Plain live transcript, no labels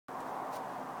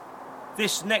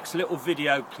This next little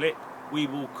video clip we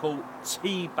will call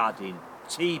tea budding.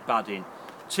 Tea budding.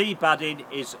 Tea budding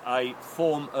is a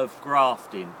form of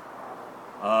grafting.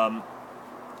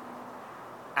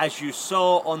 As you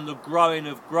saw on the growing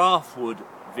of graftwood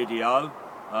video,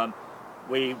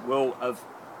 we will have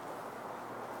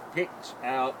picked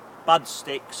our bud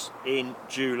sticks in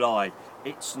July.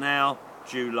 It's now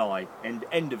July,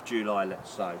 end of July,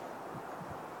 let's say.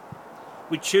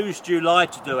 We choose July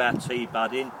to do our tea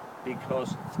budding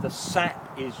because the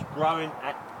sap is growing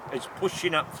is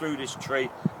pushing up through this tree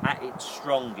at its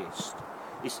strongest.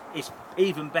 It's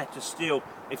even better still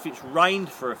if it's rained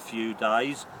for a few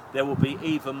days. There will be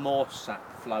even more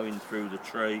sap flowing through the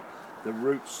tree, the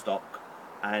rootstock,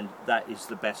 and that is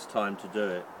the best time to do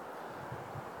it.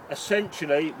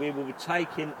 Essentially, we will be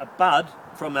taking a bud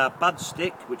from our bud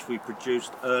stick, which we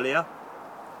produced earlier,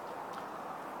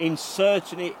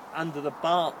 inserting it under the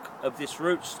bark of this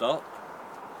rootstock,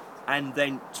 and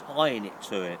then tying it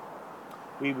to it.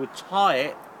 We would tie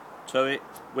it to it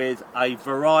with a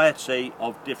variety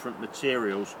of different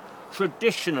materials.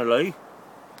 Traditionally,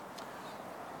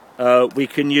 we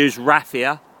can use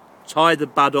raffia, tie the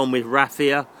bud on with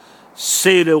raffia,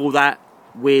 seal all that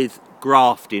with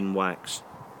grafting wax.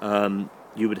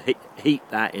 You would heat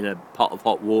that in a pot of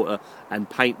hot water and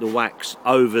paint the wax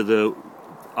over the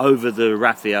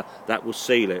raffia. That will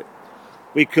seal it.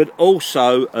 We could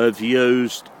also have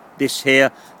used this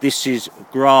here. This is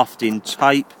grafting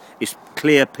tape. It's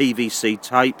clear PVC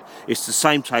tape. It's the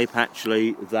same tape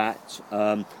actually that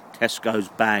Tesco's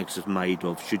bags are made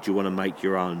of, should you want to make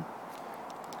your own.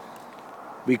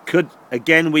 We could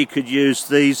use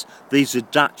these. These are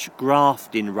Dutch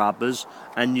grafting rubbers,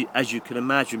 and as you can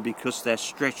imagine, because they're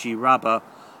stretchy rubber,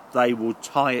 they will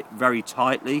tie it very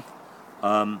tightly.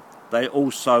 They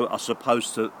also are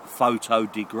supposed to photo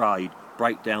degrade,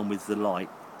 break down with the light.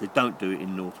 They don't do it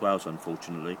in North Wales,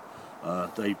 unfortunately.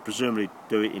 They presumably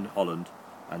do it in Holland,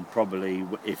 and probably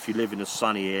if you live in a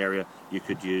sunny area you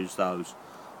could use those.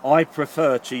 I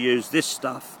prefer to use this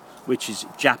stuff, which is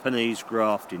Japanese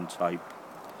grafting tape.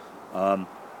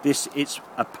 It's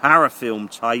a parafilm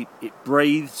tape. It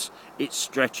breathes, it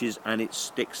stretches, and it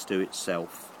sticks to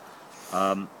itself.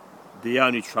 The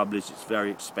only trouble is it's very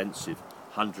expensive,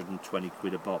 120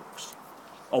 quid a box.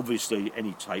 Obviously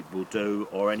any tape will do,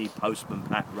 or any postman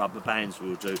pack rubber bands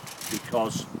will do,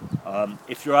 because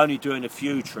if you're only doing a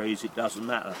few trees it doesn't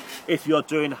matter. If you're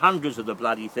doing hundreds of the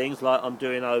bloody things like I'm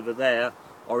doing over there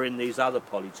or in these other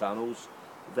polytunnels,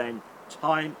 then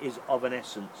time is of an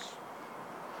essence.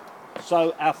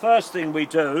 So our first thing we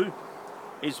do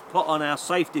is put on our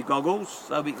safety goggles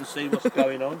so we can see what's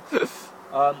going on.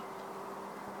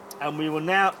 And we will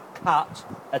now cut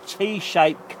a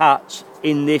T-shaped cut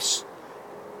in this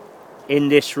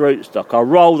rootstock. I'll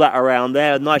roll that around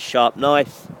there, a nice sharp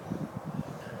knife,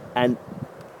 and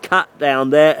cut down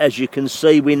there. As you can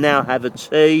see, we now have a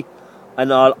T,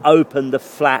 and I'll open the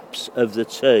flaps of the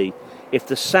T. If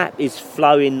the sap is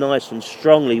flowing nice and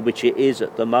strongly, which it is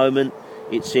at the moment,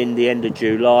 it's in the end of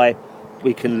July,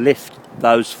 we can lift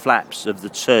those flaps of the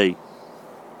T.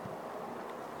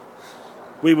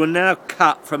 We will now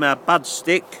cut from our bud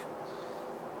stick,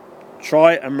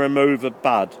 try and remove a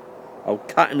bud. I'm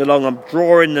cutting along, I'm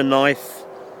drawing the knife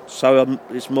so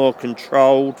it's more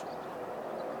controlled.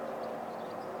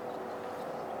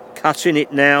 Cutting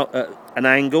it now at an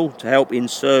angle to help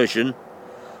insertion.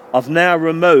 I've now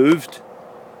removed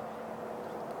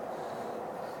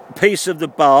a piece of the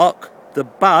bark. The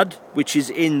bud, which is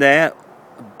in there,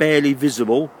 barely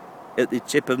visible at the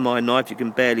tip of my knife, you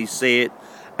can barely see it,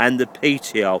 and the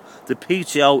petiole. The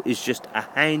petiole is just a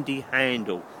handy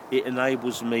handle. It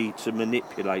enables me to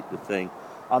manipulate the thing.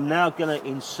 I'm now going to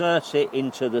insert it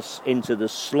into the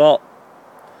slot.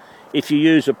 If you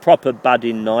use a proper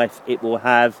budding knife, it will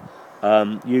have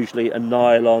usually a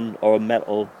nylon or a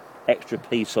metal extra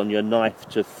piece on your knife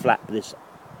to flap this,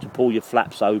 to pull your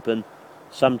flaps open.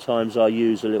 Sometimes I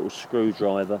use a little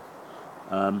screwdriver,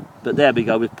 but there we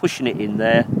go, we're pushing it in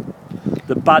there.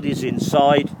 The bud is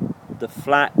inside the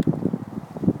flap,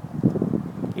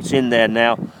 it's in there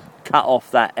now. Cut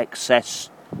off that excess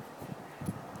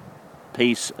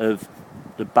piece of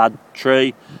the bud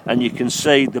tree, and you can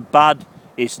see the bud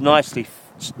is nice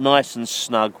and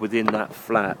snug within that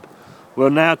flap.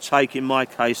 We'll now take, in my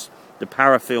case, the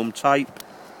parafilm tape,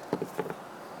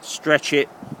 stretch it,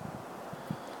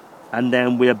 and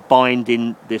then we're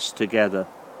binding this together.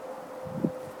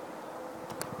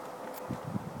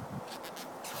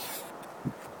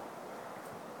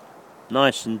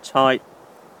 Nice and tight,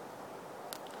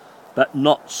 but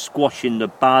not squashing the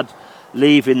bud,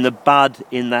 leaving the bud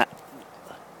in that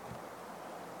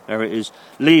There it is,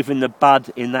 leaving the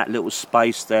bud in that little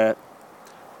space there,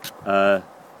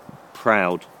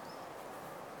 proud.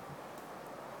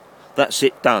 That's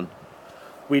it, done.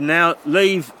 We now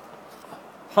leave,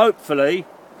 hopefully,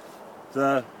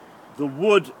 the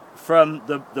wood from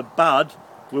the bud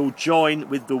will join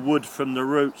with the wood from the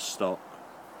rootstock.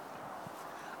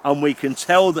 And we can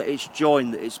tell that it's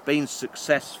joined, that it's been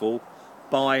successful,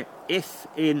 by if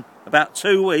in about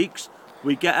 2 weeks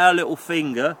we get our little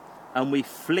finger and we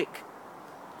flick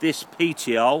this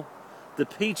petiole. The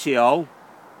petiole,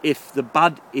 if the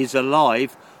bud is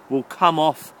alive, will come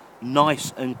off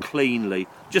nice and cleanly,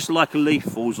 just like a leaf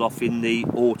falls off in the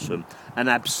autumn. An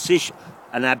abscission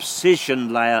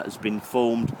layer has been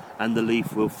formed and the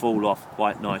leaf will fall off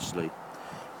quite nicely.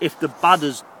 If the bud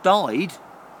has died,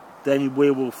 then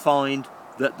we will find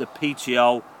that the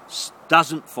petiole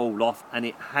doesn't fall off and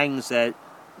it hangs there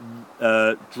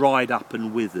dried up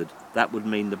and withered. That would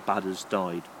mean the bud has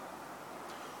died.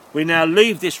 We now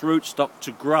leave this rootstock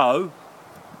to grow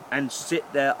and sit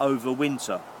there over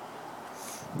winter.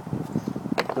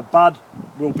 The bud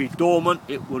will be dormant,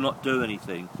 it will not do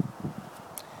anything.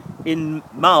 In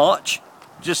March,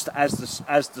 just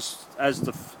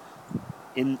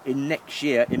in next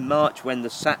year, in March, when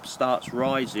the sap starts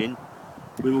rising,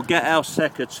 we will get our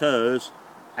secateurs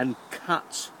and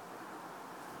cut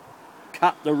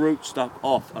the rootstock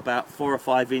off about 4 or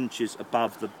 5 inches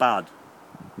above the bud.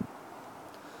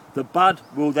 The bud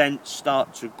will then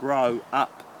start to grow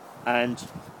up, and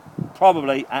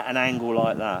probably at an angle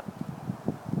like that.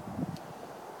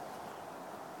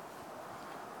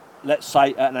 Let's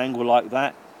say at an angle like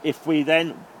that. If we've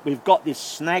got this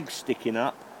snag sticking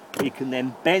up, we can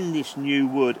then bend this new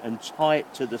wood and tie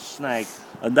it to the snag,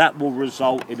 and that will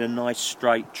result in a nice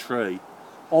straight tree.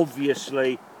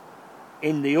 Obviously,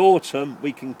 in the autumn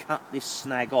we can cut this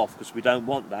snag off because we don't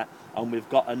want that, and we've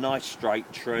got a nice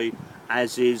straight tree,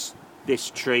 as is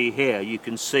this tree here. You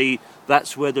can see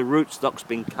that's where the rootstock's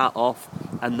been cut off,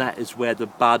 and that is where the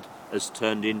bud has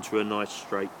turned into a nice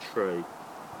straight tree.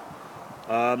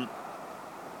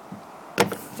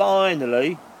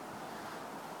 Finally,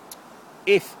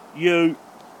 if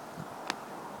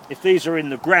these are in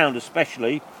the ground,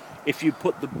 especially if you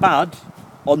put the bud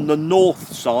on the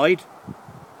north side,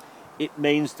 it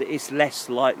means that it's less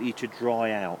likely to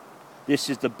dry out. This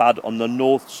is the bud on the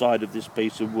north side of this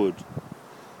piece of wood.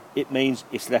 It means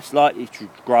it's less likely to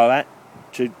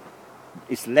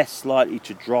it's less likely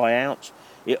to dry out.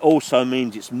 It also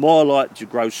means it's more likely to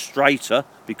grow straighter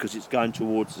because it's going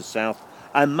towards the south.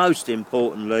 And most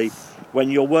importantly, when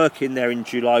you're working there in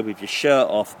July with your shirt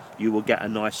off, you will get a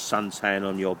nice suntan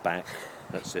on your back.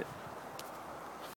 That's it.